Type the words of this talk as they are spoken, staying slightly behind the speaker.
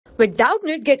With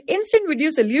Doubtnut, get instant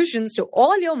video solutions to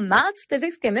all your maths,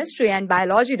 physics, chemistry, and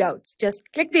biology doubts. Just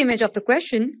click the image of the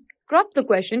question, crop the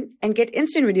question, and get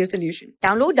instant video solution.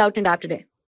 Download Doubtnut app today.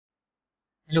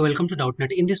 Hello, welcome to Doubtnut.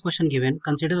 In this question given,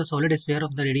 consider a solid sphere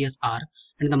of the radius r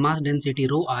and the mass density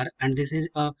rho r, and this is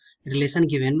a relation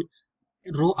given.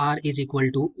 Rho r is equal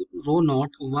to rho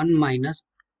naught 1 minus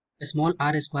small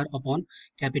r square upon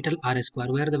capital R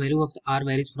square, where the value of the r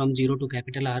varies from 0 to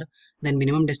capital R. Then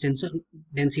minimum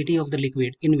density of the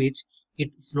liquid in which it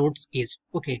floats is.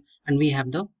 Okay, and we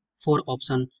have the 4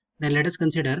 options. Then let us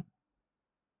consider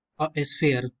a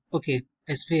sphere. Okay,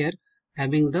 a sphere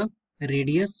having the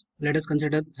radius, let us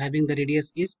consider having the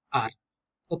radius is r.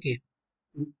 Okay,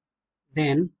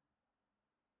 then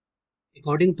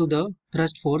according to the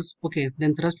thrust force, okay,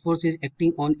 then thrust force is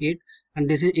acting on it, and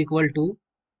this is equal to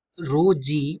rho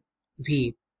g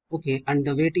v. Okay, and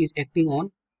the weight is acting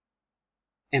on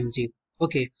mg.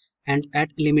 Okay, and at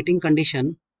limiting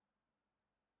condition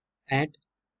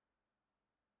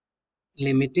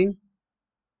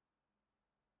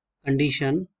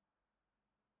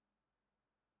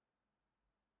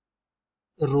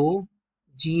rho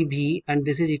gv, and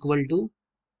this is equal to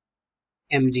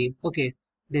mg. Okay,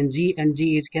 then g and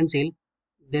g is cancelled,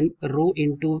 then rho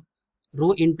into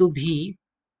v,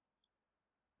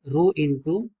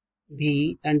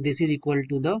 and this is equal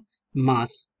to the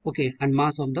mass. Okay, and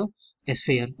mass of the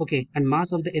sphere. Okay, and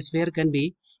mass of the sphere can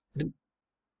be,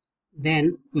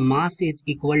 then mass is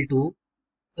equal to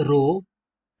rho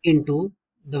into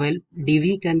the, well,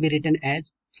 dv can be written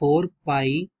as 4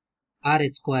 pi r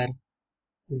square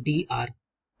dr.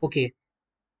 Okay,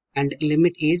 and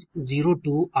limit is 0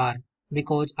 to r,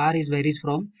 because r is varies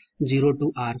from 0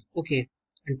 to r. Okay,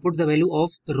 and put the value of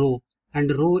rho, and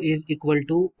rho is equal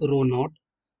to rho naught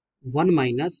 1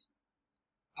 minus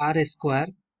r square,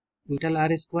 capital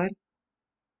R square,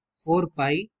 4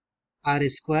 pi r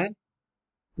square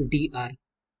dr,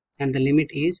 and the limit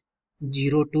is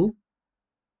 0 to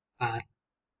r,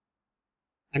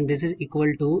 and this is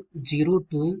equal to 0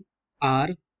 to r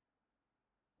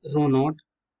rho naught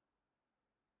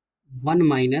 1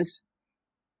 minus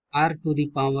r to the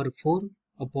power 4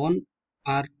 upon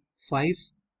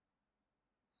r5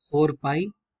 4 pi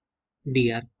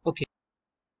dr. Okay,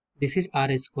 this is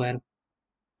r square.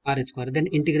 Then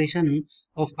integration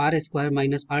of r square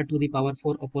minus r to the power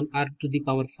 4 upon r to the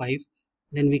power 5,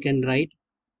 then we can write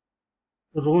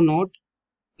rho naught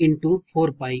into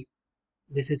 4 pi,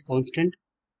 this is constant,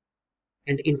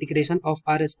 and integration of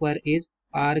r square is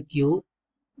r cube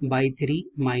by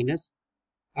 3 minus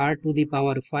r to the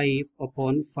power 5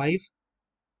 upon 5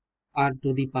 r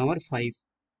to the power 5,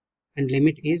 and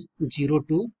limit is 0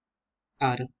 to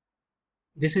r.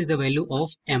 This is the value of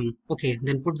m. Okay,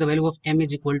 then put the value of m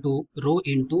is equal to rho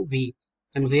into v,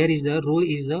 and where is the rho?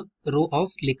 Is the rho of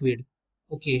liquid.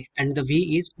 Okay, and the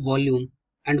v is volume,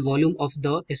 and volume of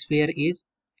the sphere is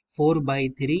 4 by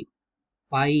 3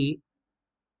 pi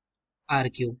r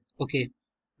cube. Okay,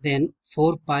 then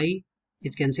 4 pi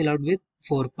is cancelled out with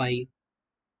 4 pi.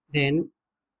 Then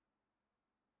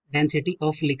density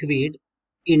of liquid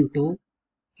into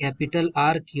capital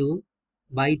R cube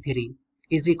by 3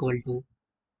 is equal to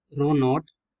rho naught,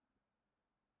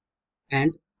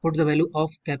 and put the value of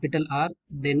capital R,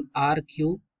 then r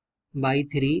cube by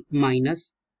 3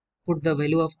 minus, put the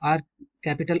value of r,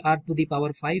 capital R to the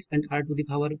power 5, and r to the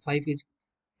power 5 is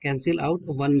cancel out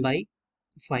 1 by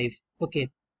 5. Okay,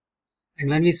 and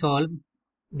when we solve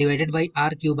divided by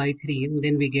r cube by 3,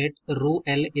 then we get rho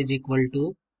L is equal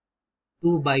to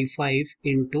 2 by 5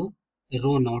 into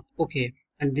rho naught. Okay,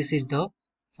 and this is the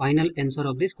final answer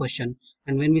of this question.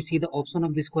 And when we see the option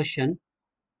of this question,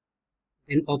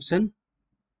 then option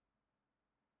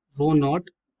rho naught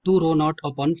 2 rho naught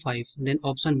upon 5, then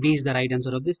option B is the right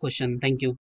answer of this question. Thank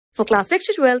you. For class 6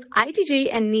 to 12, IIT JEE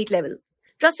and NEET level.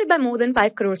 Trusted by more than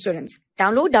 5 crore students.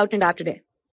 Download Doubtnut app today.